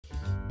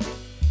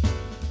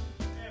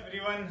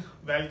everyone,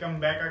 welcome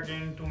back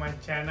again to my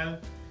channel.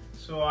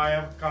 So I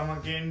have come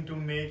again to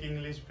make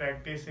English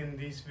practice in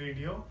this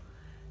video.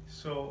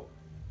 So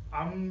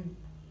I'm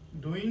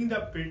doing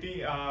the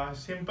pretty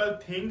simple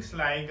things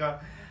like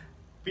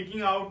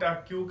picking out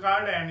a cue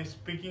card and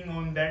speaking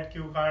on that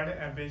cue card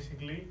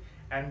basically,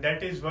 and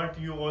that is what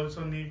you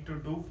also need to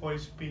do for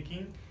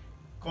speaking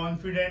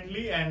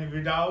confidently and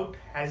without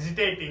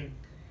hesitating.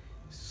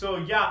 So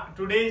yeah,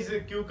 today's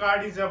cue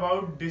card is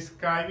about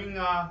describing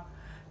a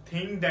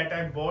thing that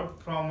I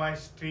bought from a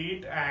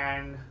street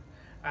and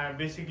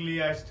basically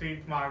a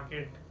street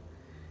market.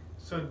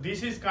 So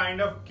this is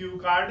kind of cue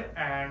card,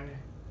 and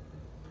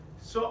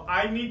so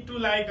I need to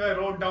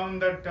wrote down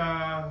that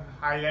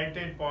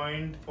highlighted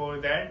point for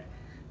that.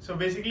 So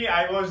basically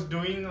I was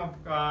doing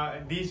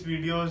these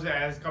videos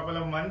as couple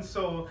of months,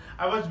 so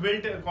I was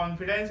built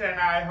confidence, and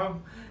I have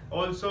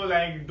also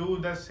do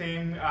the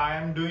same. I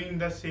am doing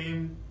the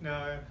same,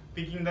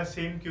 picking the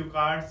same cue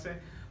cards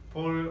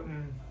for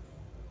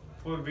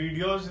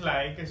videos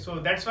so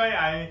that's why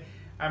I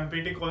am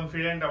pretty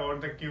confident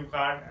about the cue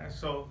card.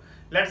 So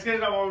let's get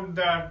about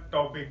the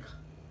topic.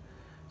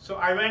 So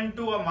I went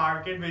to a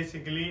market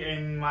basically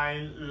in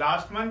my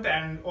last month,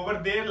 and over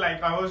there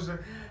I was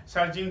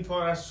searching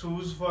for a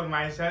shoes for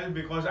myself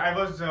because I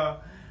was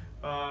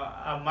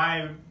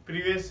my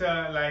previous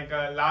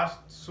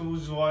last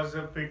shoes was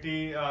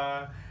pretty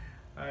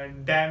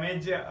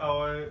damaged,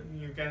 or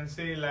you can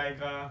say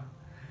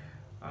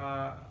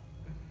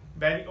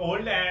very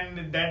old,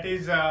 and that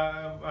is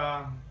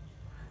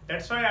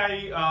that's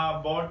why I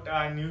bought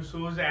new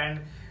shoes. And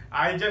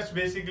I just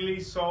basically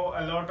saw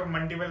a lot of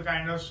multiple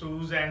kind of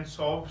shoes and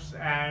shops,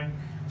 and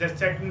just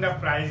checking the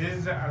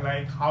prices,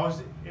 how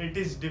it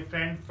is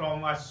different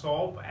from a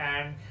shop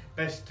and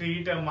the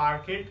street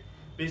market.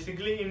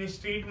 Basically in a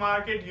street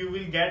market you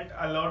will get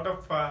a lot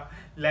of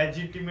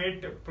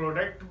legitimate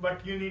product,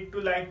 but you need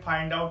to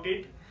find out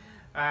it,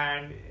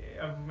 and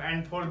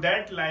for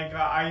that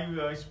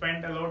I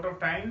spent a lot of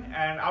time,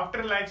 and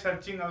after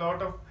searching a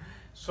lot of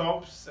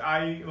shops,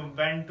 I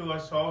went to a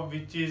shop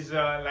which is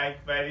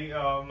very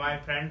my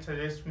friend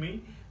suggests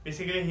me.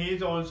 Basically he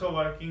is also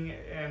working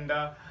in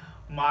the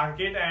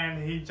market, and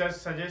he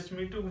just suggests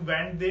me to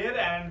went there,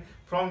 and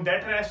from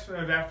that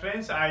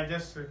reference I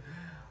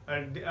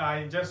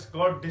just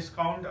got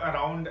discount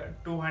around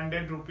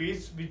 200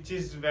 rupees, which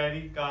is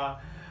very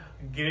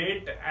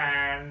great.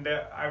 And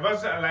I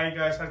was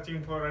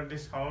searching for a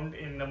discount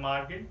in the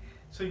market.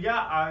 So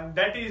yeah,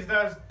 that is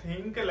the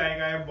thing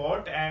I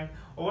bought, and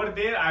over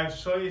there I've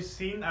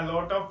seen a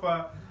lot of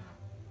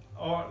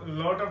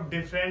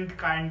different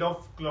kind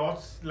of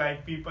clothes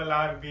people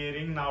are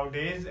wearing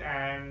nowadays,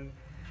 and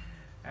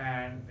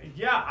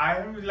yeah, I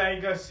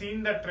have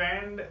seen the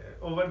trend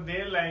over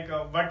there,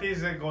 what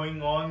is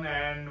going on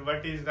and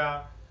what is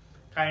the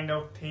kind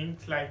of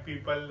things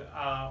people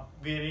are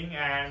wearing,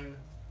 and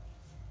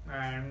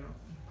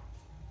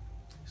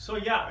so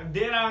yeah,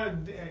 there are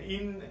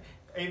in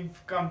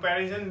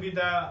comparison with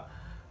the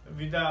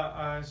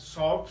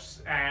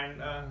shops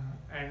and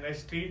a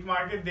street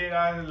market, there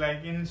are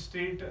in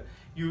street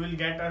you will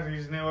get a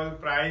reasonable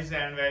price,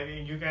 and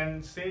very you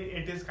can say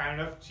it is kind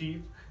of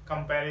cheap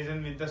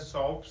comparison with the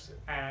shops.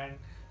 And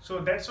so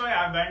that's why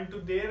I went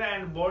to there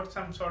and bought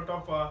some sort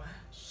of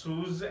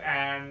shoes,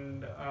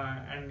 and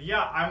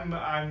yeah,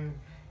 I'm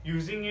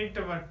using it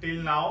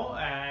till now,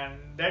 and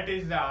that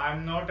is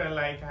I'm not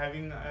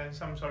having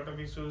some sort of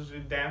issues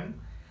with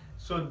them.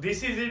 So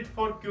this is it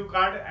for cue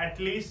card. At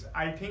least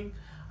I think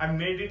I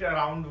made it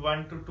around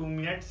 1 to 2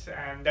 minutes,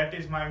 and that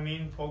is my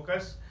main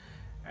focus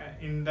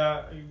in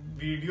the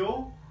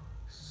video.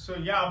 So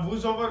yeah,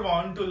 whosoever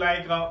want to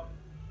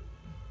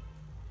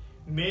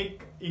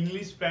make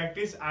English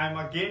practice, I'm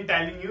again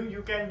telling you,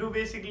 you can do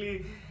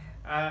basically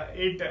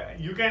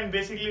you can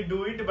basically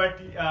do it, but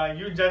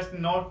you just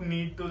not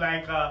need to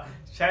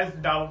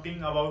self-doubting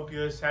about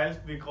yourself,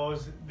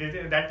 because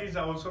that is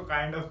also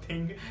kind of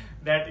thing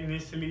that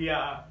initially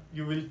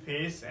you will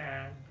face.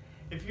 And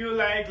if you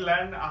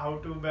learn how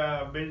to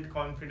build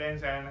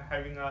confidence and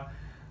having a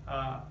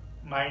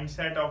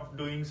mindset of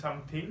doing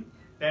something,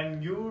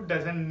 then you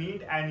doesn't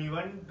need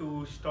anyone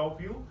to stop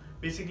you.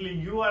 Basically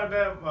you are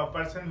the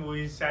person who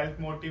is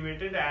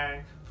self-motivated,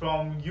 and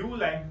from you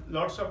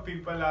lots of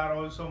people are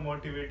also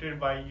motivated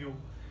by you.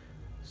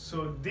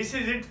 So this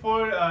is it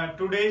for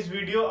today's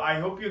video. I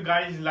hope you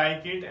guys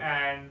like it,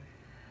 and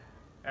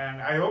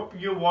I hope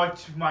you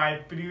watch my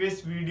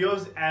previous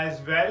videos as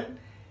well,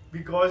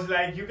 because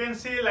you can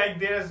say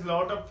there's a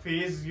lot of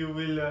phase you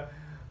will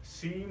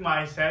see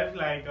myself.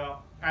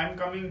 I'm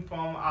coming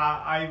from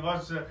I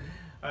was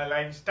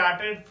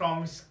started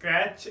from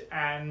scratch,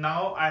 and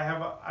now I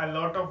have a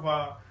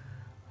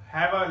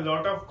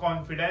lot of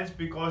confidence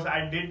because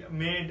I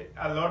made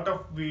a lot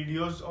of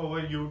videos over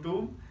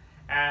YouTube,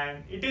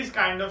 and it is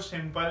kind of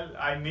simple.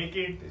 I make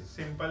it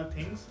simple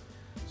things.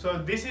 So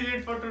this is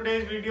it for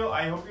today's video.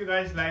 I hope you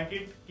guys like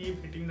it.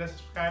 Keep hitting the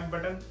subscribe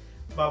button.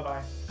 Bye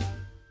bye.